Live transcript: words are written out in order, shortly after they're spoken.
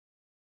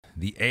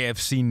the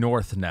AFC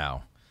North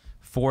now.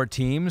 4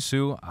 teams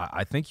who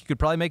I think you could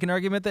probably make an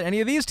argument that any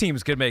of these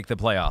teams could make the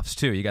playoffs,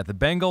 too. You got the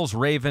Bengals,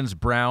 Ravens,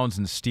 Browns,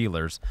 and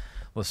Steelers.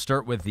 Let's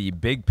start with the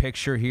big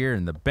picture here,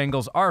 and the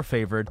Bengals are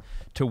favored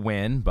to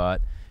win,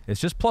 but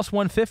it's just plus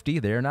 150.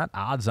 They're not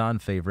odds-on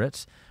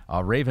favorites.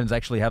 Ravens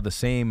actually have the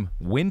same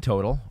win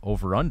total,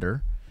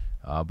 over-under,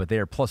 but they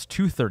are plus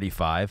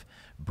 235.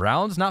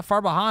 Browns not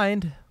far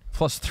behind,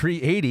 plus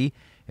 380.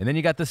 And then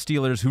you got the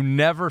Steelers, who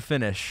never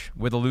finish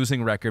with a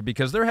losing record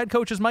because their head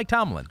coach is Mike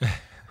Tomlin,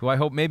 who I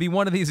hope maybe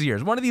one of these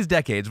years, one of these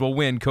decades, will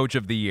win Coach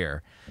of the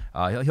Year.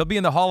 He'll be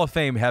in the Hall of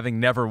Fame having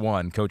never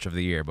won Coach of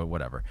the Year, but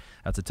whatever.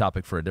 That's a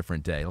topic for a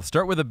different day. Let's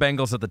start with the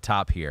Bengals at the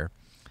top here.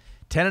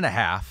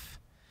 10.5.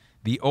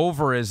 The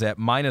over is at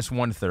minus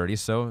 130,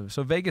 so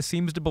Vegas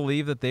seems to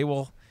believe that they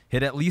will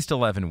hit at least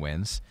 11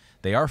 wins.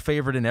 They are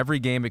favored in every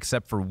game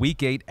except for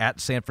Week 8 at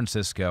San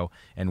Francisco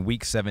and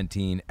Week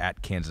 17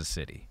 at Kansas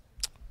City.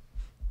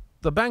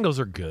 The Bengals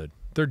are good.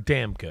 They're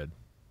damn good.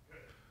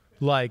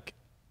 Like,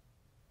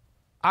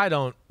 I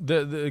don't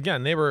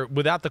again, they were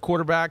without the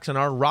quarterbacks and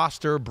our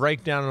roster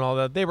breakdown and all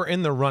that, they were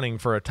in the running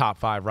for a top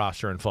 5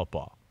 roster in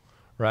football,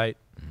 right?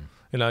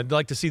 You know, I'd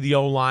like to see the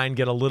O-line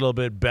get a little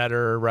bit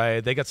better,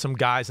 right? They got some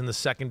guys in the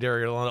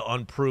secondary a little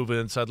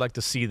unproven, so I'd like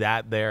to see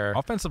that there.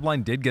 Offensive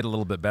line did get a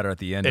little bit better at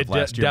the end of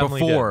last year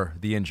before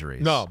the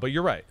injuries. No, but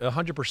you're right.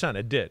 100%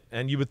 it did.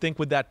 And you would think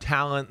with that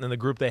talent and the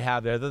group they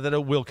have there that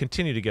it will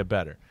continue to get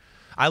better.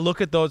 I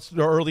look at the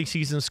early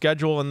season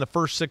schedule in the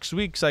first 6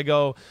 weeks. I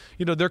go,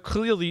 you know, they're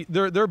clearly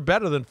they're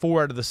better than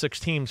 4 out of the 6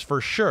 teams for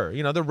sure.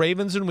 You know, the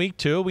Ravens in week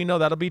 2, we know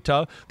that'll be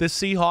tough. The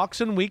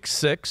Seahawks in week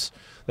 6,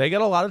 they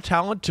got a lot of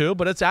talent too,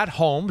 but it's at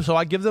home, so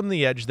I give them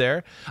the edge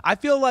there. I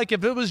feel like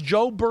if it was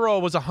Joe Burrow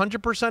was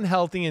 100%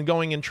 healthy and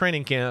going in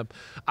training camp,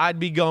 I'd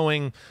be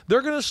going,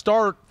 they're going to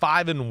start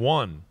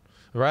 5-1,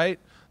 right?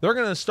 They're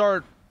going to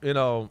start, you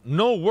know,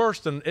 no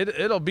worse than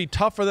it'll be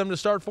tough for them to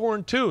start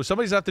 4-2.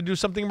 Somebody's have to do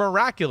something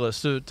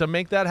miraculous to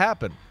make that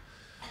happen.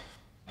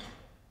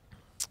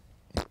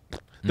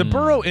 The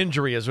Burrow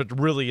injury is what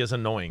really is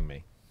annoying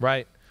me,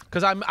 right?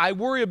 Because I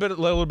worry a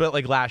little bit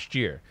like last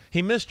year.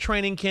 He missed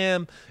training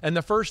camp, and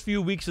the first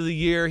few weeks of the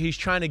year, he's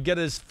trying to get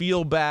his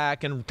feel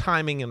back and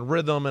timing and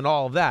rhythm and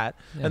all of that.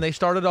 Yeah. And they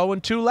started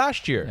 0-2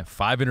 last year. Yeah,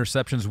 5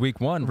 interceptions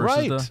week 1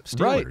 versus the Steelers.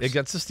 Right,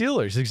 against the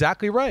Steelers.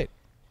 Exactly right.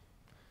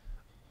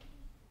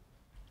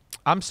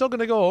 I'm still going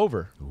to go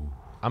over. Ooh.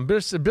 I'm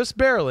just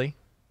barely,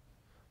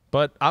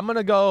 but I'm going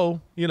to go,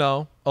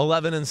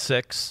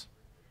 11-6.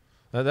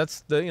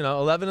 That's the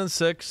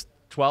 11-6,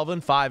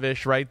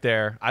 12-5-ish right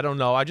there. I don't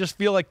know. I just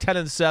feel like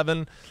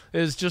 10-7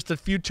 is just a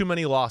few too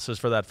many losses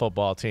for that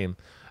football team.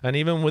 And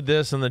even with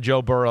this and the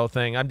Joe Burrow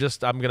thing, I'm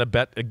going to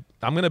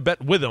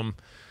bet with them.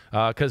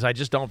 Because I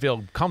just don't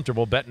feel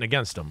comfortable betting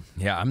against them.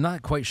 Yeah, I'm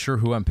not quite sure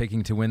who I'm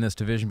picking to win this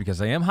division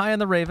because I am high on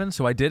the Ravens,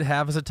 who I did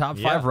have as a top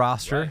 5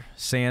 roster. Right.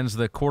 Sans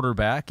the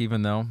quarterback,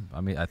 even though,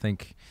 I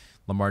think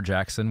Lamar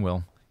Jackson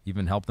will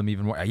even help them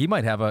even more. He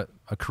might have a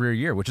career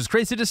year, which is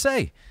crazy to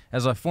say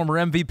as a former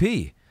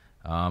MVP.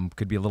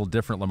 Could be a little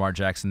different Lamar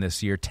Jackson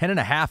this year.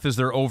 10.5 is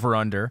their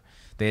over-under.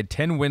 They had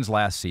 10 wins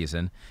last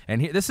season.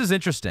 And this is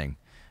interesting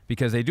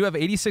because they do have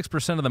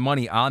 86% of the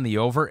money on the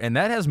over, and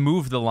that has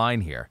moved the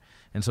line here.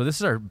 And so this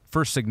is our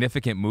first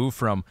significant move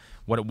from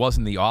what it was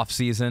in the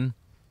offseason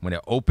when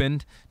it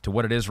opened to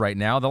what it is right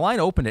now. The line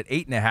opened at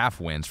 8.5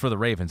 wins for the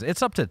Ravens.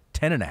 It's up to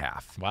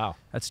 10.5. Wow.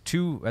 That's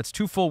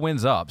two full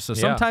wins up. So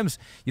sometimes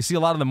you see a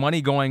lot of the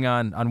money going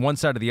on one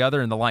side or the other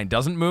and the line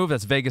doesn't move.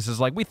 That's Vegas is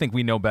like, we think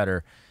we know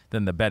better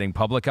than the betting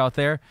public out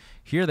there.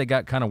 Here they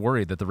got kind of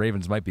worried that the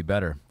Ravens might be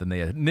better than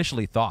they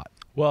initially thought.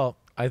 Well,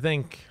 I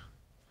think,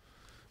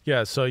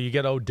 so you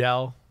get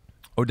Odell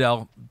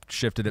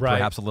shifted it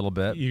perhaps a little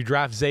bit. You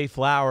draft Zay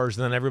Flowers,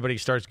 and then everybody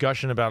starts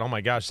gushing about, oh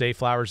my gosh, Zay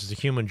Flowers is a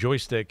human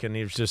joystick, and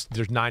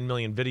there's 9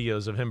 million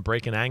videos of him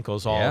breaking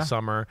ankles all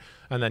summer,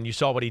 and then you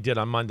saw what he did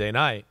on Monday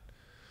night.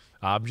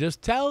 I'm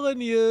just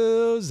telling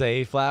you,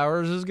 Zay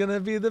Flowers is going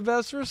to be the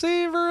best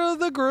receiver of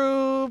the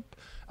group.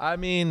 I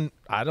mean,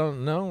 I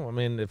don't know. I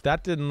mean, if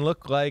that didn't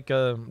look like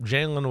a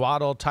Jalen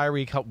Waddle,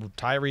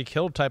 Tyreek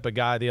Hill type of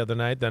guy the other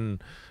night, then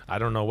I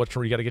don't know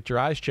you got to get your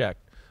eyes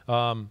checked.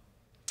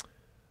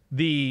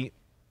 It's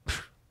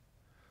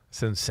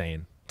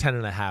insane.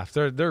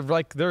 10.5. They're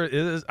like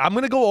I'm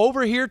gonna go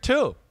over here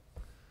too.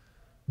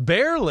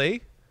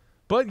 Barely,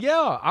 but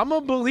yeah, I'm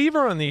a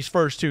believer in these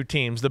first 2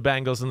 teams, the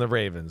Bengals and the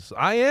Ravens.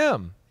 I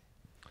am.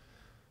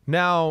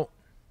 Now,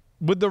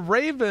 with the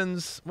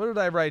Ravens, what did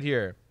I write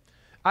here?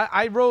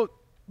 I wrote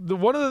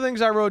one of the things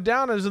I wrote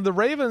down is in the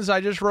Ravens.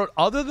 I just wrote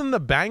other than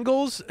the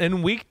Bengals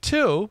in week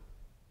 2,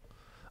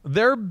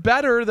 they're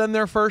better than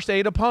their first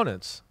 8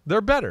 opponents. They're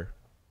better.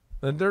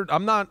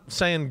 I'm not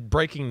saying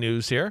breaking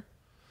news here.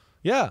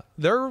 Yeah,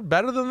 they're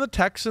better than the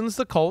Texans,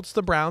 the Colts,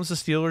 the Browns, the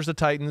Steelers, the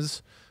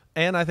Titans,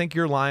 and I think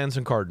your Lions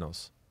and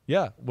Cardinals.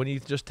 Yeah, when you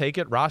just take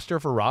it roster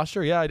for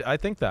roster, I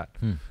think that.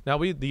 Now,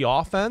 the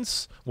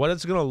offense, what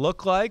it's going to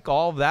look like,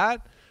 all of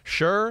that,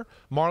 sure.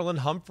 Marlon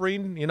Humphrey,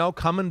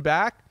 coming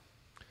back.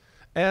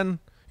 And,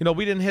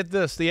 we didn't hit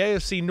this. The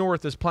AFC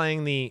North is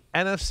playing the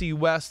NFC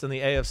West and the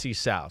AFC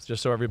South,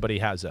 just so everybody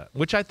has that,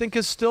 which I think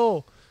is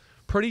still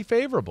pretty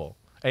favorable.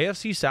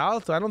 AFC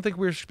South, I don't think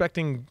we're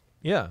expecting,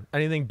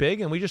 anything big.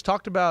 And we just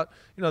talked about,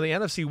 the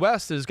NFC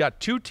West has got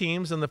 2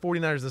 teams in the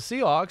 49ers and the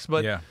Seahawks,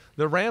 but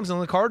the Rams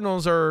and the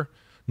Cardinals are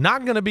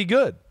not going to be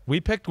good. We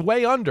picked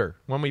way under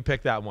when we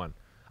picked that one.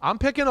 I'm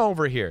picking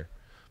over here.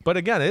 But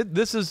again,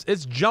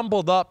 it's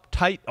jumbled up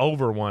tight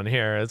over one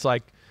here. It's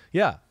like,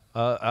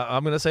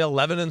 I'm going to say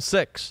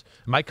 11-6. It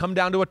might come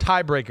down to a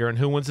tiebreaker and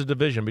who wins the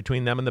division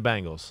between them and the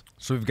Bengals.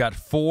 So we've got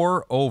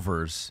 4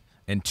 overs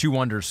and 2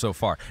 unders so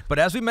far. But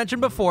as we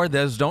mentioned before,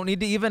 those don't need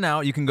to even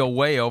out. You can go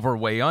way over,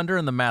 way under,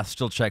 and the math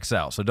still checks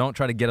out. So don't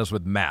try to get us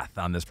with math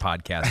on this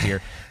podcast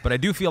here. But I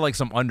do feel like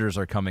some unders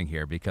are coming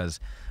here because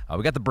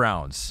we got the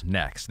Browns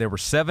next. They were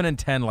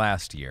 7-10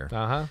 last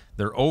year.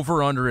 Their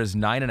over-under is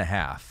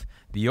 9.5.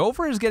 The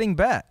over is getting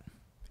bet.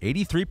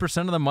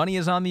 83% of the money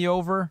is on the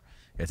over.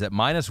 It's at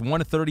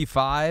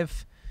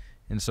 -135.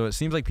 And so it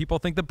seems like people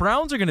think the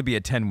Browns are going to be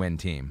a 10-win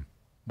team.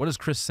 What does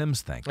Chris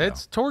Simms think, though?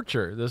 It's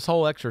torture. This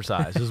whole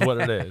exercise is what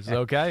it is,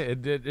 okay?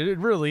 It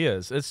really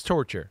is. It's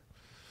torture.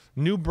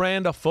 New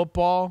brand of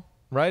football,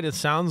 right? It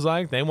sounds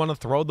like they want to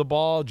throw the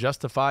ball,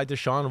 justify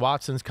Deshaun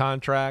Watson's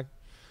contract.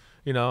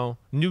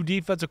 New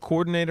defensive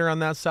coordinator on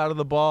that side of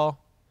the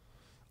ball.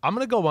 I'm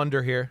going to go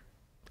under here.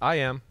 I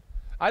am.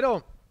 I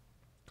don't,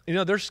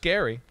 they're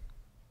scary.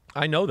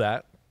 I know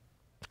that.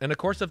 And, of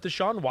course, if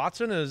Deshaun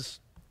Watson is,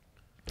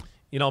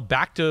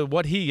 back to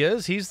what he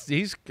is,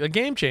 he's a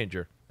game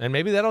changer. And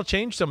maybe that'll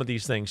change some of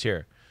these things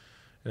here.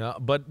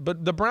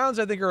 But the Browns,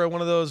 I think, are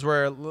one of those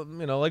where,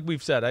 like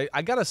we've said,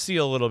 I got to see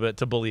a little bit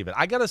to believe it.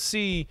 I got to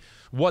see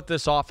what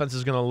this offense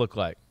is going to look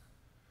like.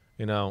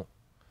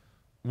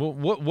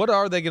 What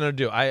are they going to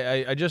do?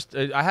 I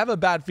have a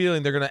bad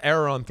feeling they're going to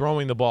err on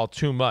throwing the ball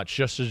too much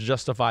just to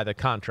justify the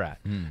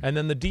contract. And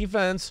then the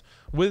defense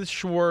with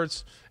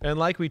Schwartz, and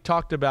like we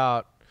talked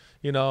about,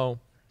 are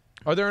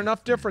there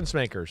enough difference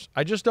makers?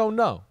 I just don't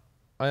know.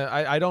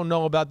 I don't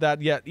know about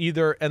that yet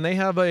either. And they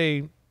have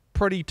a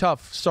pretty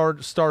tough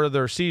start of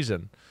their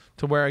season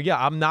to where,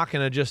 I'm not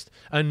going to just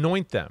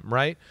anoint them,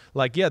 right?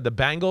 Like, the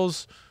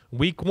Bengals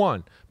week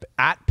 1,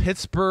 at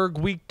Pittsburgh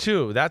week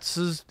 2. That's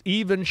his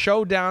even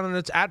showdown, and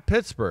it's at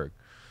Pittsburgh,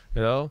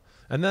 And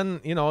then,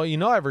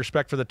 I have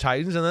respect for the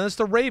Titans, and then it's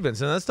the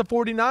Ravens, and that's the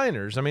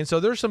 49ers. I mean, so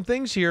there's some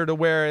things here to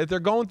where if they're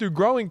going through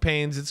growing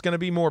pains, it's going to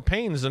be more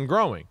pains than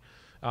growing.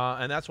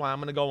 And that's why I'm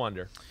going to go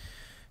under.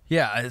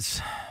 Yeah,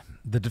 it's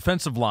the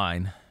defensive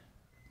line,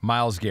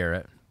 Myles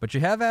Garrett, but you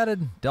have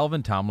added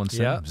Delvin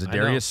Tomlinson,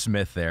 Zadarius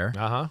Smith there.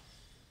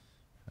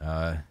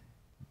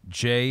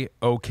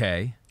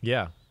 J.O.K.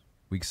 Yeah.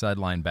 Weak side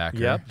linebacker.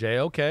 Yep,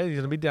 J.O.K. He's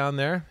going to be down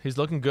there. He's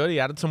looking good. He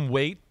added some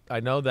weight. I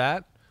know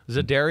that.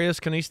 Zadarius,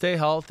 can he stay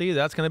healthy?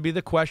 That's going to be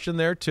the question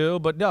there too.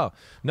 But no,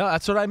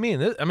 that's what I mean.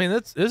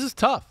 This is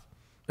tough.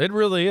 It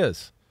really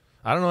is.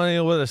 I don't know any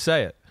way to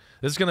say it.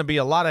 This is going to be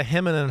a lot of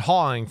hemming and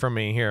hawing for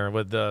me here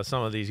with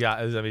some of these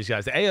guys.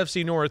 The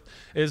AFC North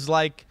is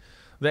like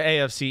the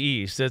AFC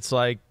East. It's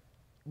like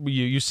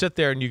you sit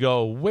there and you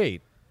go,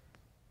 wait,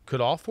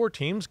 could all 4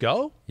 teams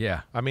go?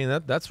 Yeah. I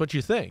mean, that's what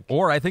you think.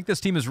 Or I think this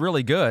team is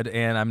really good,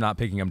 and I'm not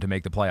picking them to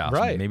make the playoffs.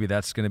 Right. Maybe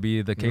that's going to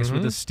be the case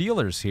with the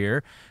Steelers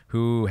here,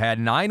 who had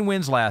 9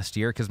 wins last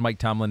year because Mike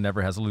Tomlin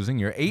never has a losing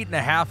year.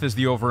 8.5 is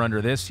the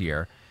over-under this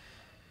year.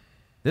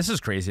 This is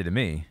crazy to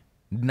me.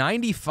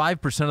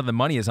 95% of the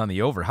money is on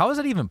the over. How is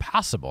that even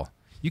possible?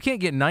 You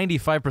can't get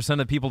 95%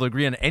 of people to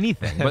agree on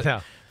anything. But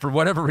No. For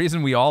whatever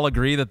reason, we all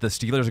agree that the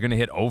Steelers are going to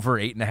hit over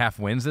 8.5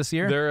 wins this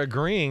year. They're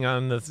agreeing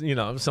on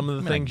some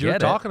of the things you're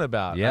talking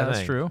about. Yeah, I that's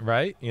think, true.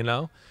 Right?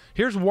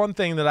 Here's one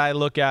thing that I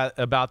look at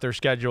about their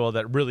schedule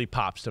that really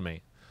pops to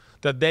me.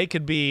 That they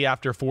could be,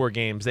 after 4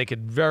 games, they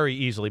could very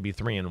easily be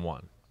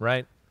 3-1,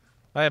 right?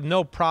 I have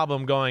no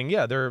problem going,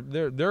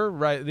 they're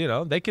right,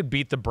 they could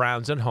beat the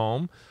Browns at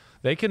home.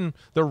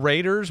 The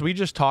Raiders, we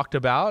just talked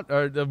about,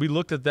 we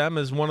looked at them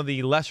as one of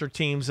the lesser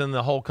teams in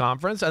the whole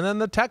conference, and then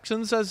the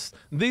Texans as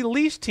the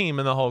least team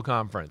in the whole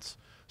conference.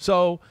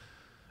 So,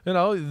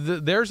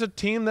 there's a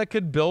team that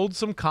could build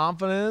some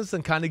confidence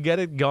and kind of get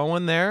it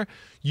going there.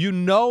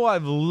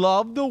 I've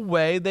loved the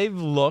way they've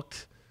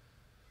looked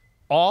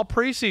all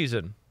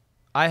preseason.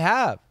 I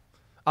have,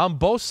 on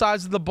both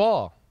sides of the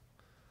ball.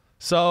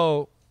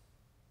 So,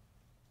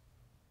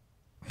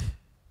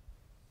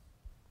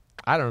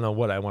 I don't know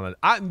what I wanted.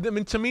 I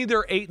mean, to me,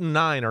 they're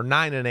 8-9 or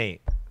 9-8,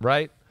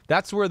 right?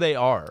 That's where they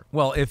are.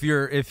 Well, if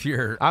you're,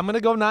 I'm going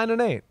to go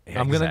 9-8.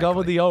 I'm going to go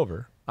with Exactly. the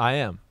over. I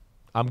am.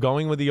 I'm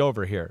going with the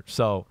over here.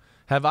 So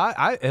have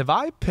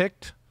I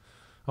picked?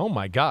 Oh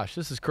my gosh,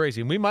 this is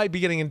crazy. We might be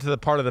getting into the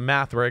part of the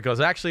math where it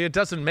goes, actually, it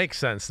doesn't make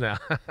sense now.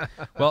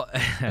 well,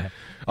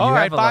 all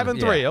right,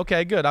 5-3.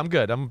 Okay, good. I'm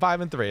good. I'm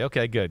 5-3.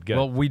 Okay, good.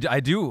 Well, we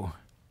do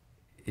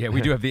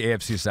have the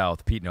AFC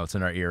South Pete notes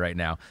in our ear right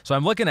now. So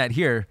I'm looking at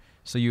here.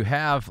 So you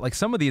have, like,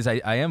 some of these,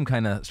 I am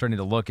kind of starting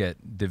to look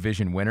at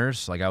division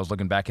winners. Like, I was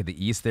looking back at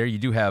the East there. You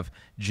do have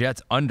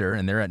Jets under,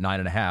 and they're at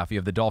 9.5. You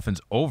have the Dolphins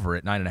over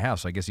at 9.5,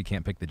 so I guess you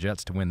can't pick the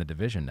Jets to win the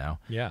division now.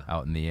 Yeah.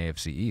 Out in the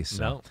AFC East.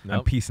 So No.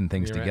 I'm piecing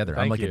things You're right. together.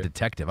 I'm Thank like you. a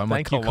detective. I'm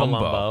Thank like you,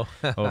 Columbo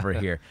over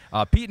here.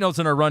 Pete notes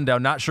in our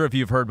rundown, not sure if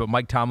you've heard, but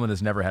Mike Tomlin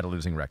has never had a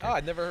losing record. Oh,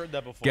 I'd never heard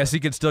that before. Guess he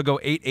could still go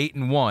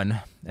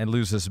 8-8-1 and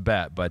lose this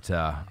bet, but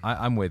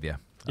I'm with you.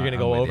 You're going to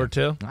go over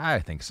too? I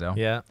think so.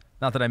 Yeah.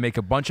 Not that I make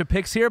a bunch of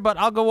picks here, but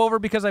I'll go over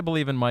because I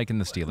believe in Mike and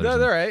the Steelers. No,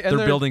 they're right. They're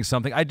building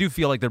something. I do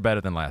feel like they're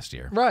better than last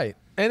year. Right.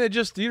 And it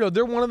just,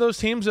 they're one of those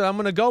teams that I'm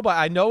going to go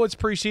by. I know it's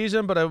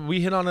preseason, but we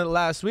hit on it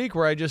last week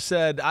where I just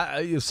said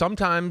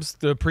sometimes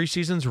the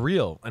preseason's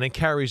real and it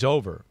carries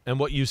over and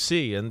what you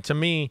see. And to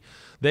me,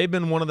 they've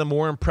been one of the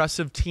more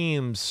impressive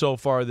teams so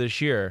far this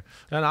year.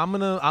 And I'm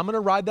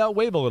gonna ride that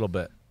wave a little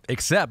bit.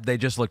 Except they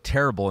just look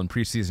terrible in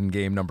preseason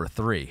game number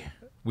 3.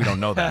 We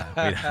don't know that.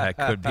 That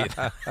could be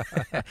that.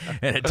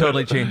 And it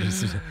totally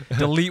changes.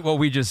 Delete what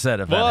we just said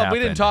if that happened. Well, we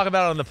didn't talk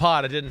about it on the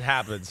pod. It didn't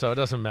happen, so it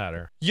doesn't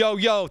matter.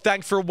 Yo,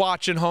 thanks for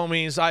watching,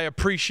 homies. I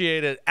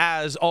appreciate it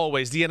as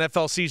always. The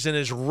NFL season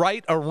is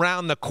right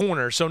around the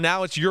corner, so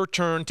now it's your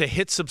turn to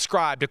hit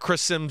subscribe to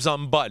Chris Simms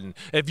Unbuttoned.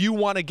 If you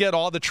want to get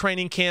all the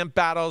training camp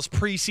battles,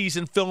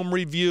 preseason film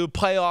review,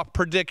 playoff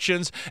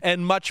predictions,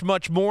 and much,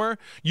 much more,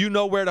 you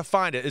know where to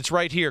find it. It's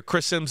right here,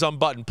 Chris Simms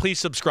Unbuttoned. Please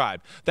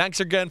subscribe. Thanks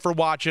again for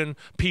watching.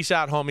 Peace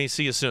out, homies.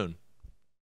 See you soon.